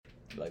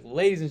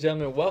Ladies and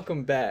gentlemen,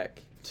 welcome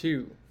back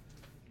to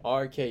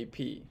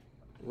RKP,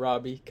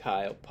 Robby,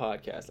 Kyle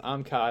podcast.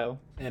 I'm Kyle.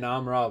 And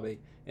I'm Robby.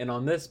 And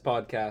on this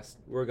podcast,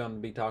 we're going to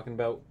be talking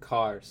about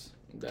cars.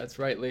 That's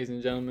right, ladies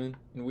and gentlemen.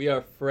 And we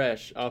are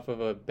fresh off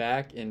of a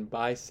back and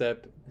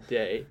bicep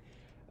day.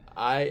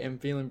 I am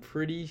feeling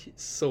pretty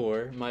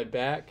sore. My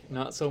back,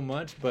 not so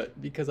much, but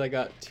because I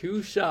got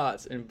 2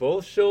 shots in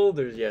both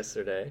shoulders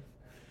yesterday.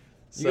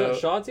 You got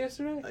shots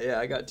yesterday? Yeah,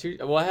 I got 2.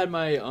 Well, I had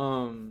my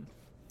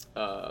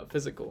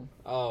physical.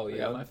 Oh, I yeah.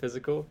 got my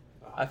physical.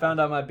 I found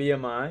out my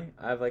BMI.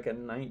 I have like a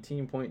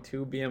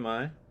 19.2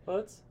 BMI.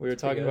 What? We were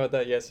talking about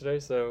that yesterday,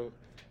 so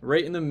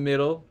right in the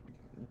middle.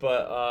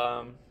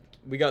 But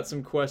we got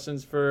some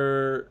questions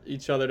for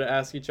each other to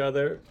ask each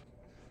other.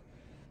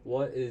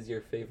 What is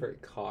your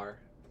favorite car?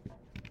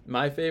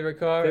 My favorite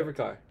car? Favorite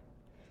car.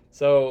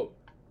 So,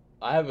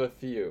 I have a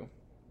few.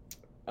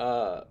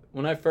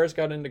 When I first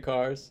got into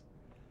cars,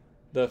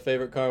 the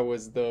favorite car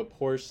was the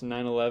Porsche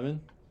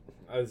 911.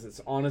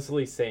 It's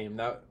honestly same.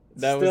 That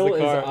was still the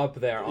car, is up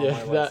there on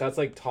my list. That's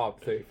like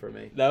top 3 for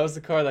me. That was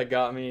the car that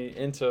got me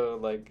into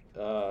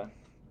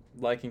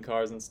liking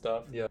cars and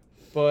stuff. Yeah.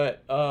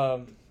 But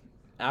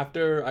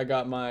after I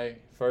got my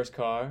first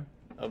car,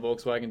 a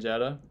Volkswagen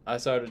Jetta, I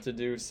started to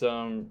do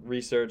some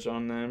research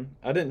on them.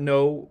 I didn't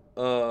know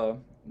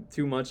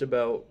too much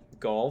about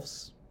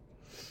Golfs,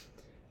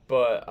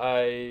 but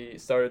I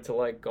started to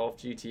like Golf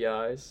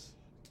GTIs.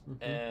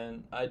 Mm-hmm.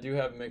 And I do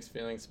have mixed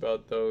feelings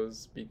about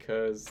those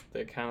because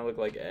they kind of look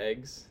like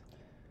eggs.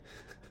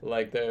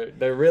 Like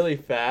they're really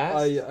fast.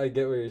 I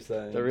get what you're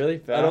saying. They're really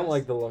fast. I don't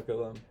like the look of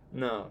them.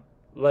 No,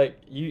 like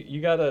you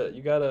gotta.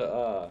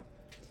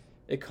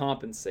 It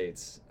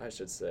compensates, I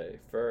should say,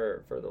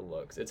 for the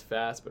looks. It's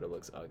fast, but it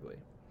looks ugly.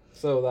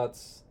 So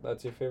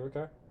that's your favorite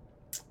car?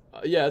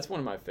 Yeah, it's one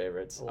of my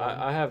favorites. Oh.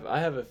 I have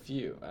a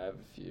few.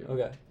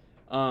 Okay.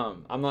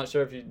 I'm not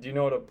sure if do you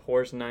know what a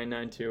Porsche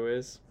 992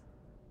 is?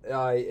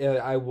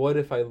 I would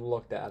if I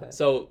looked at it.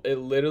 So it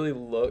literally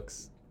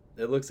looks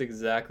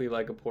exactly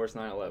like a Porsche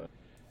 911.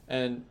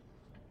 And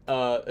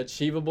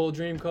achievable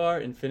dream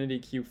car, Infiniti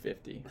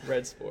Q50,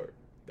 Red Sport.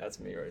 That's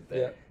me right there.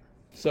 Yeah.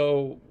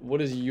 So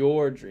what is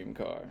your dream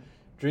car?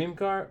 Dream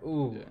car?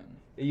 Ooh. Yeah.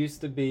 It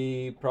used to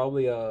be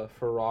probably a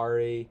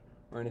Ferrari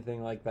or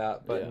anything like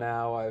that, but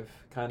now I've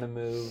kind of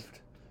moved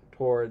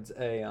towards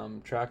a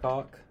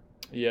Trackhawk.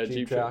 Yeah,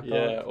 Jeep Trackhawk.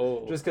 Yeah.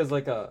 Oh. Just because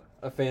like a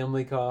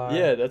family car.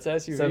 Yeah, that's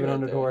SUV.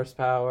 700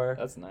 horsepower.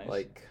 That's nice.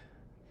 Like,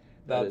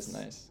 that is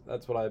nice.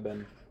 That's what I've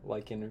been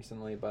liking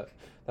recently, but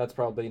that's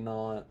probably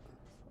not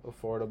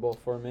affordable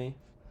for me.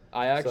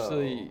 I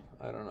actually,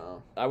 I don't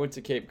know. I went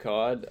to Cape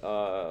Cod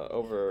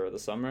over the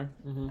summer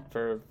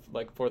for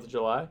like 4th of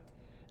July,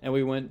 and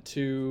we went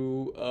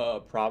to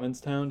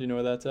Provincetown. Do you know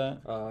where that's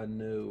at?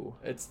 No.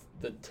 It's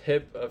the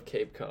tip of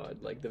Cape Cod,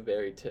 like the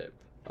very tip.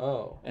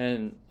 Oh.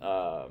 And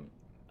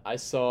I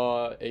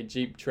saw a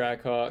Jeep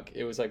Trackhawk.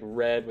 It was like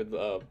red with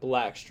a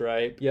black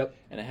stripe. Yep.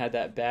 And it had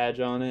that badge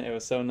on it. It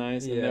was so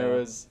nice. Yeah. And there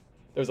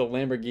was a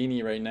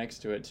Lamborghini right next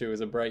to it too. It was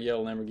a bright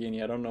yellow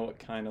Lamborghini. I don't know what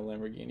kind of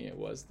Lamborghini it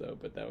was though,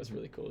 but that was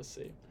really cool to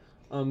see.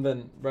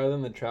 Then rather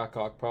than the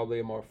Trackhawk, probably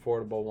a more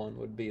affordable one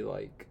would be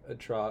like a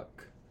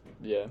truck.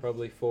 Yeah.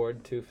 Probably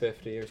Ford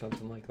 250 or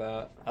something like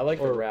that. I like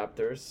the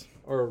Raptors.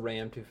 Or a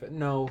Ram 250.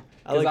 No.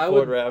 I like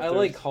Ford Raptors. I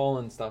like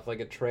hauling stuff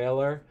like a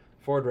trailer.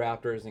 Ford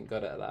Raptor isn't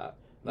good at that.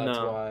 That's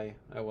why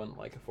I wouldn't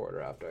like a Ford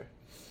Raptor.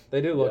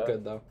 They do look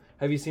good though.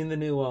 Have you seen the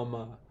new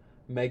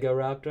Mega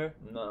Raptor?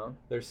 No.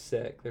 They're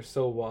sick. They're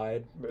so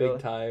wide, really? Big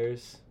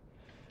tires.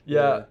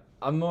 Yeah.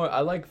 I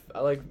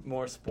like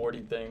more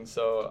sporty things,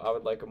 so I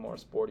would like a more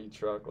sporty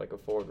truck like a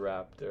Ford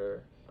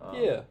Raptor.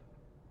 Yeah.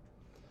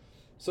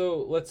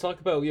 So let's talk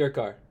about your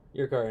car.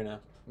 Your car right now.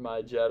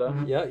 My Jetta.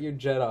 Mm-hmm. Yeah, your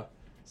Jetta.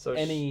 So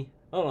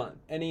hold on.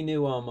 Any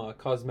new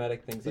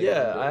cosmetic things?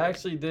 I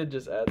actually did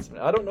just add some.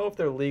 I don't know if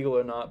they're legal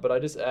or not, but I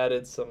just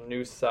added some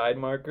new side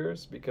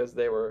markers because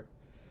they were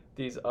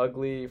these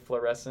ugly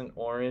fluorescent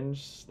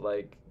orange.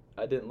 Like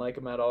I didn't like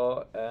them at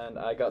all, and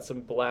I got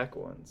some black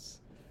ones,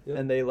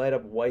 and they light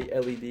up white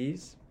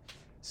LEDs.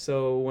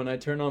 So when I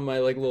turn on my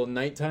like little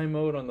nighttime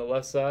mode on the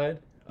left side,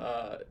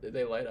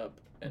 they light up,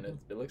 and it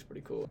looks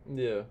pretty cool.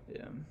 Yeah.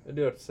 Yeah. I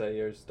do have to say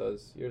yours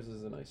does. Yours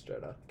is a nice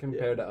Jetta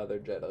compared to other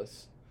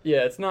Jettas.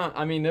 Yeah, it's not.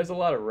 I mean, there's a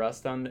lot of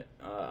rust under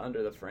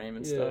the frame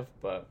and stuff,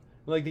 but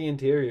like the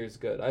interior is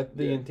good.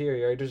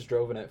 Interior, I just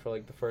drove in it for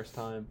like the first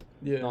time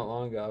not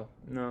long ago.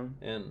 No.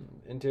 And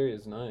interior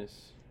is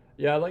nice.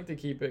 Yeah, I like to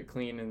keep it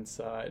clean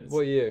inside.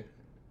 What year?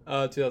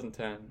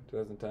 2010.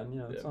 2010.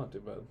 Yeah, that's not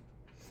too bad.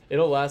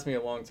 It'll last me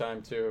a long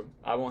time too.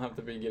 I won't have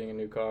to be getting a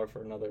new car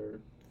for another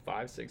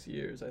 5-6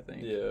 years, I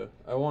think. Yeah,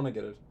 I want to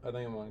get it. I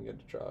think I want to get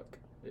a truck.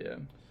 Yeah.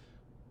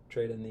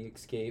 Trade in the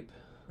Escape.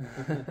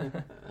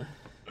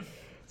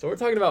 So we're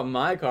talking about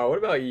my car. What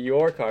about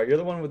your car? You're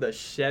the one with the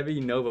Chevy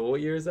Nova. What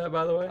year is that,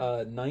 by the way?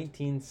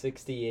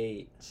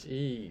 1968.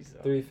 Jeez.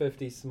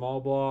 350 small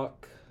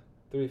block,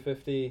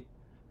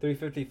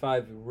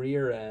 355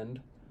 rear end,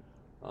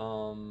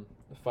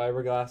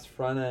 fiberglass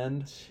front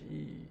end.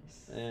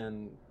 Jeez.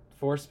 And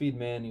 4-speed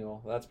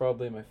manual. That's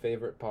probably my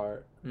favorite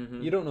part.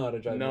 Mm-hmm. You don't know how to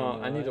drive manual,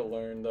 No, I need to right?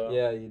 learn, though.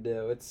 Yeah, you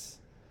do.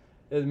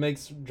 It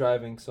makes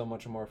driving so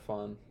much more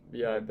fun.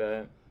 Yeah, I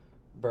bet.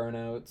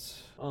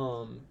 Burnouts.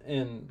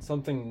 And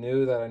something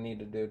new that I need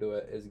to do to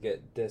it is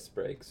get disc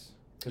brakes.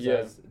 Because Yeah. it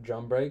has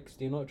drum brakes.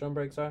 Do you know what drum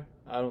brakes are?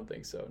 I don't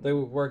think so. They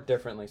work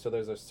differently. So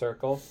there's a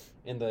circle,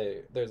 and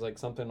there's like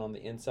something on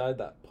the inside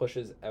that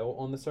pushes out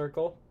on the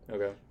circle.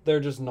 Okay. They're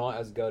just not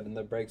as good, and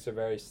the brakes are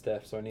very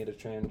stiff. So I need to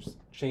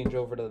change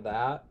over to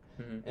that.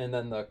 Mm-hmm. And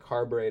then the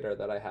carburetor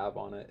that I have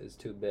on it is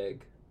too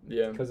big.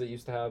 Yeah. Because it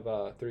used to have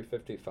a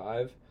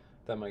 355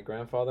 that my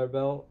grandfather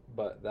built,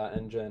 but that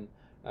engine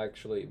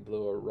actually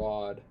blew a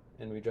rod,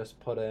 and we just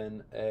put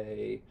in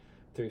a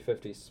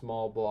 350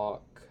 small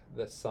block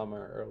this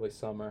summer, early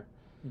summer.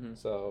 Mm-hmm.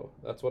 So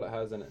that's what it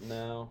has in it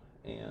now,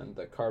 and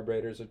the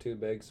carburetors are too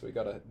big, so we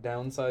gotta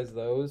downsize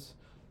those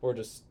or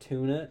just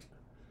tune it,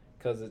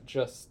 because it's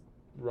just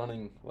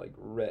running like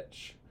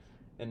rich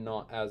and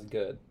not as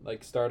good.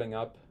 Like starting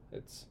up,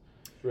 it's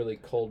really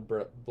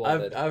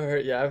cold-blooded. I've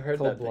heard that thing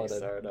Cold-blooded.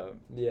 start up.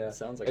 Yeah, It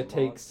sounds like it a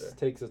takes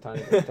monster. a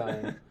tiny bit of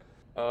time.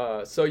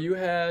 So you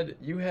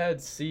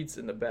had seats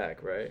in the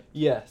back, right?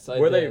 Yes, I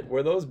Were did.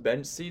 were those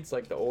bench seats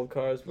like the old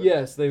cars?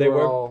 Yes, they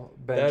were all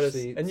bench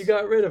seats. And you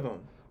got rid of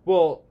them.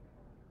 Well,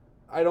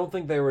 I don't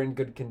think they were in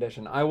good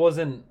condition. I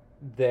wasn't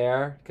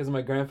there because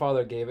my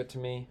grandfather gave it to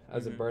me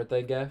as a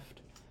birthday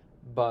gift,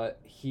 but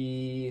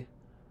he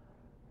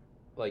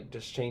like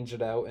just changed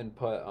it out and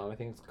put I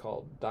think it's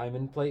called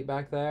diamond plate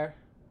back there.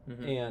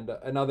 Mm-hmm. And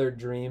another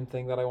dream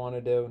thing that I want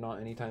to do,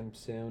 not anytime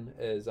soon,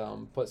 is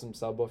put some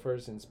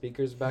subwoofers and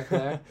speakers back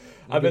there.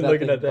 I've been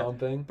looking at that.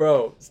 Bumping.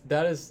 Bro,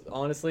 that is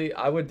honestly,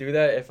 I would do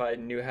that if I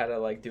knew how to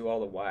like do all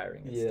the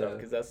wiring and stuff,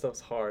 because that stuff's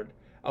hard.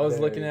 I was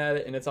looking at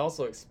it, and it's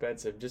also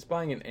expensive. Just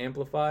buying an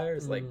amplifier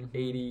is like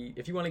 $80.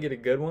 If you want to get a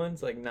good one,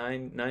 it's like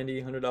 $90,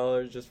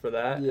 $100 just for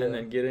that, and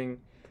then getting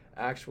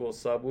actual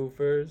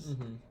subwoofers.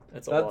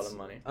 That's a lot of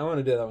money. I want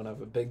to do that when I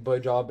have a big boy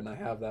job, and I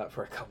have that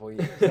for a couple of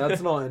years.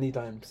 That's not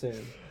anytime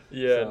soon.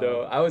 Yeah, so,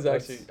 no, I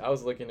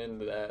was looking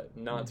into that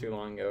not too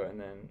long ago, and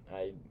then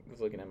I was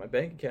looking at my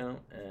bank account,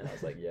 and I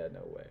was like, yeah,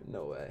 no way.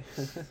 No way.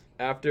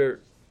 After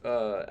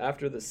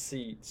the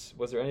seats,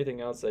 was there anything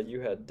else that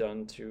you had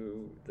done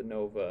to the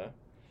Nova?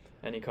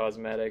 Any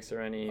cosmetics or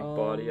any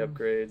body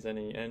upgrades,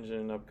 any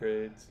engine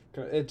upgrades?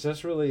 It's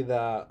just really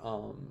that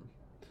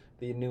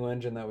the new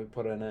engine that we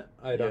put in it.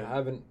 I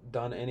haven't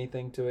done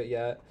anything to it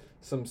yet.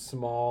 Some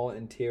small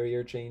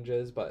interior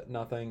changes, but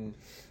nothing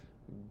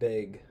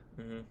big.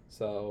 Mm-hmm.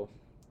 So,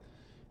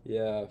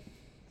 yeah.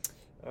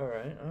 All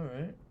right.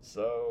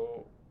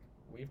 So,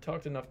 we've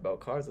talked enough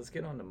about cars. Let's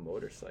get on to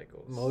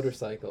motorcycles.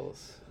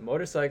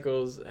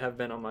 Motorcycles have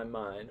been on my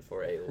mind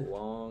for a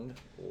long,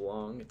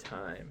 long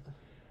time.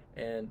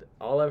 And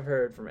all I've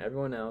heard from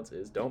everyone else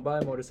is don't buy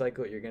a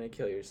motorcycle, you're going to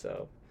kill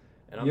yourself.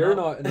 And you're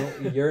not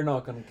going to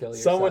kill yourself.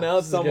 Someone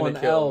else is going to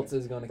kill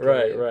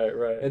you.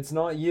 Right. It's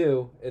not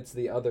you, it's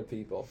the other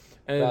people.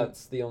 And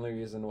that's the only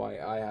reason why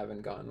I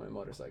haven't gotten my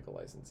motorcycle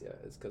license yet,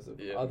 is because of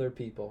other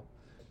people.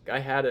 I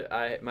had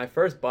it. My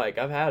first bike,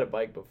 I've had a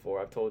bike before.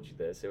 I've told you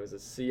this. It was a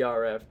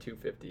CRF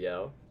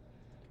 250L.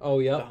 Oh,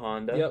 yeah. The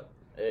Honda. Yep.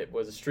 It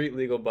was a street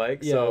legal bike.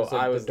 Yeah, so it was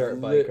like I was the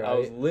dirt bike, right? I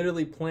was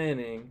literally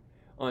planning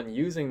on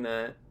using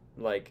that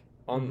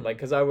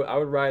because I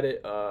would ride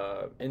it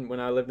and when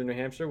I lived in New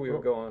Hampshire, we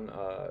would go on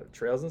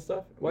trails and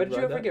stuff. Why did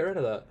you ever get rid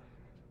of that?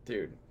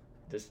 Dude,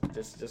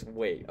 just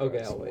wait.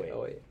 Okay, I'll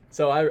wait.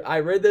 So I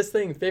read this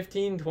thing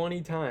 15,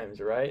 20 times,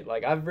 right?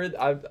 Like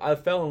I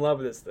fell in love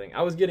with this thing.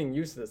 I was getting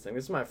used to this thing.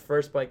 This is my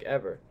first bike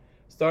ever.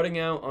 Starting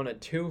out on a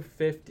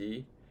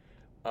 250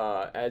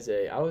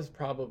 I was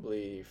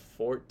probably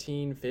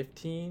 14,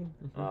 15.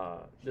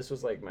 This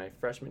was like my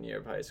freshman year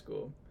of high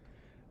school.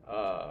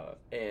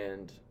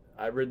 And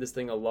I rode this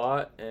thing a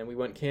lot, and we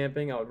went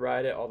camping. I would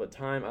ride it all the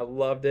time. I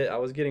loved it. I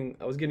was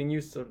getting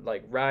used to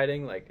like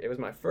riding. Like it was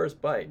my first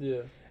bike.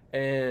 Yeah.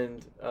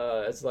 And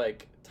as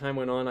like time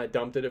went on, I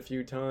dumped it a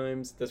few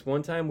times. This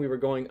one time we were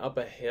going up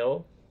a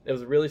hill. It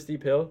was a really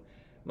steep hill.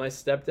 My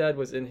stepdad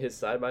was in his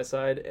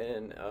side-by-side,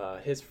 and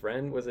his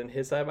friend was in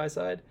his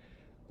side-by-side.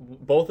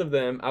 Both of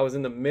them, I was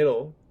in the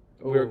middle.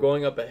 We were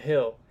going up a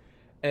hill,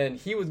 and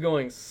he was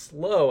going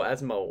slow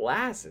as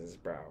molasses,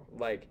 bro.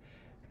 Like,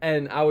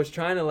 and I was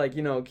trying to like,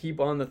 keep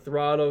on the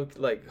throttle,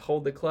 like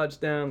hold the clutch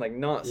down, like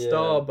not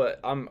stall, but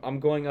I'm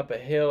going up a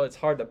hill. It's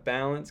hard to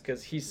balance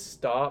because he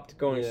stopped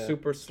going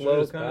super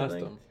slow kind of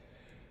thing.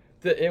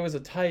 It was a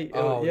tight,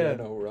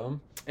 no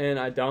rum. And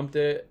I dumped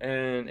it,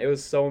 and it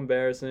was so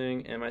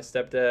embarrassing. And my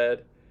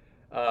stepdad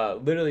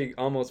literally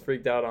almost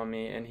freaked out on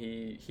me, and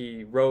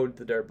he rode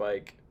the dirt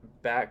bike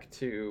back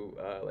to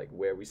like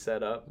where we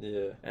set up.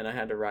 Yeah. And I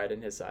had to ride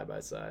in his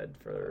side-by-side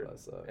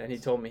and he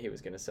told me he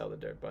was going to sell the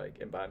dirt bike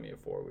and buy me a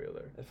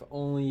four-wheeler. If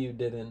only you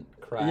didn't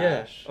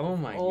crash. Yeah. Oh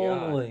my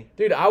god.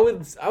 Dude, I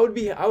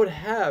would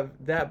have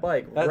that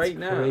bike right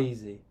now. That's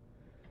crazy.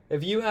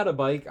 If you had a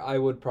bike, I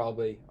would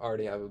probably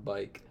already have a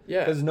bike.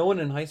 Yeah. Because no one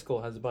in high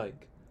school has a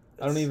bike.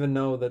 I don't even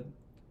know that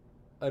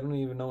I don't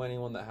even know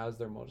anyone that has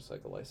their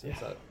motorcycle license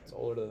that's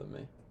older than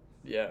me.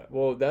 Yeah,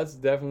 well, that's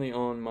definitely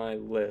on my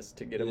list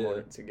to get a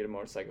Yeah. to get a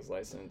motorcycle's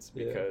license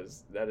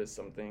because that is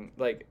something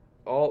like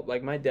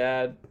my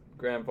dad,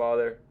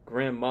 grandfather,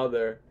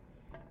 grandmother,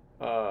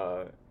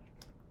 on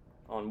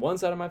one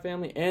side of my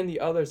family and the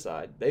other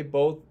side, they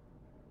both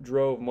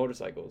drove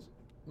motorcycles.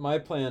 My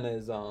plan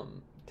is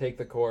take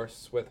the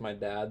course with my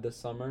dad this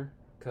summer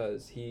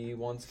because he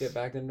wants to get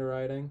back into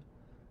riding.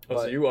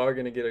 Oh, so you are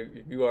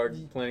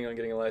planning on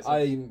getting a license?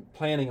 I'm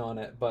planning on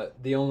it, but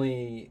the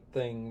only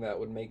thing that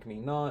would make me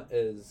not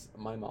is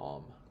my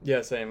mom.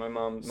 Yeah, same. My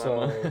mom.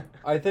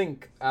 I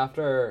think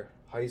after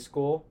high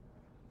school,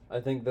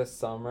 I think this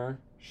summer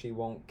she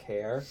won't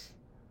care.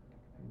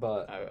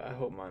 But I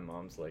hope my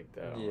mom's like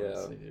that. Yeah.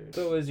 Honestly, dude.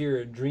 So is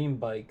your dream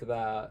bike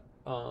that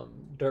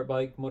dirt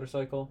bike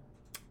motorcycle?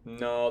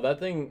 No, that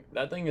thing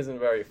isn't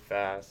very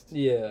fast.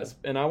 Yeah.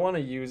 And I want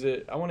to use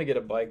it. I want to get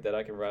a bike that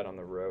I can ride on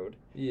the road.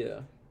 Yeah.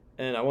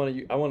 And I want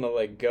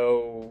to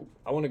go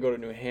to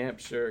New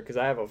Hampshire because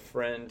I have a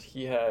friend.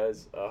 He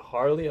has a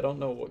Harley. I don't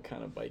know what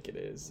kind of bike it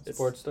is.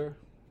 Sportster?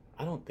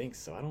 I don't think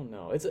so. I don't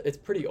know. It's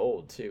pretty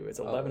old too. It's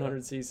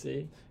 1100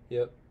 cc.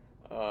 Yep.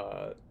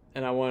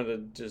 And I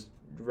wanted to just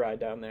ride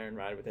down there and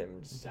ride with him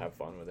and just have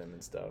fun with him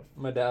and stuff.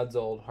 My dad's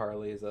old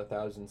Harley is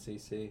 1000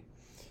 cc,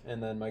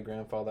 and then my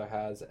grandfather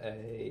has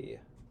a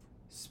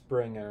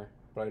Springer,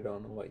 but I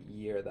don't know what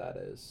year that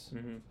is.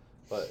 Mm-hmm.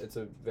 But it's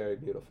a very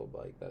beautiful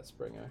bike, that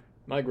Springer.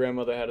 My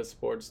grandmother had a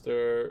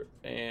Sportster,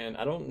 and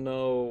I don't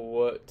know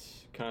what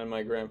kind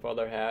my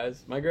grandfather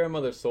has. My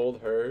grandmother sold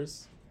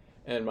hers,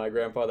 and my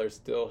grandfather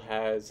still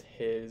has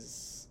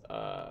his.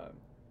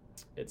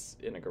 It's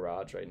in a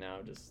garage right now.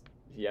 Just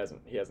he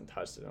hasn't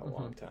touched it in a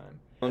long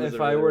time.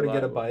 If I were to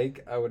get a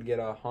bike, I would get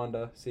a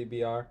Honda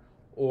CBR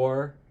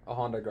or a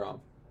Honda Grom.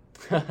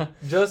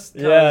 Just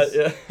because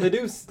they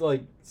do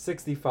like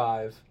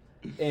 65,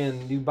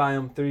 and you buy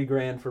them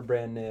 $3,000 for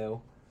brand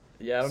new.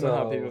 Yeah, I don't know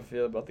how people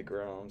feel about the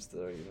Groms,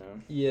 though. You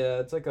know. Yeah,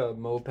 it's like a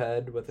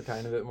moped with a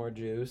tiny bit more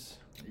juice.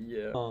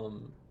 Yeah.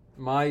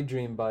 My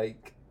dream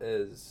bike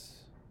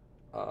is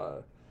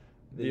the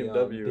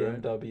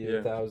BMW,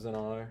 BMW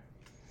 1000R,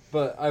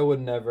 but I would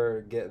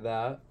never get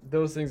that.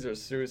 Those things are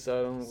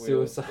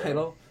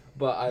suicidal.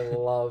 But I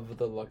love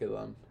the look of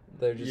them.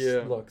 They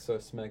just look so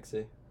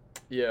smexy.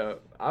 Yeah,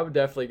 I'm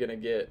definitely gonna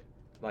get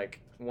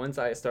once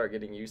I start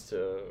getting used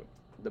to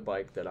the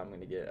bike that I'm going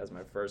to get as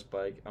my first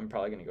bike, I'm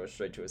probably going to go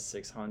straight to a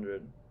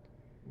 600.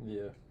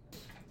 Yeah.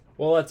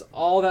 Well, that's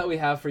all that we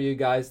have for you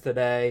guys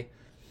today.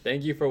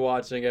 Thank you for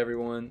watching,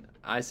 everyone.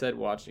 I said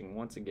watching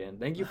once again.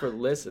 Thank you for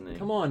listening.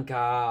 Come on,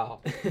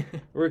 Kyle.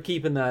 We're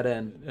keeping that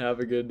in. Have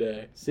a good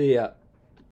day. See ya.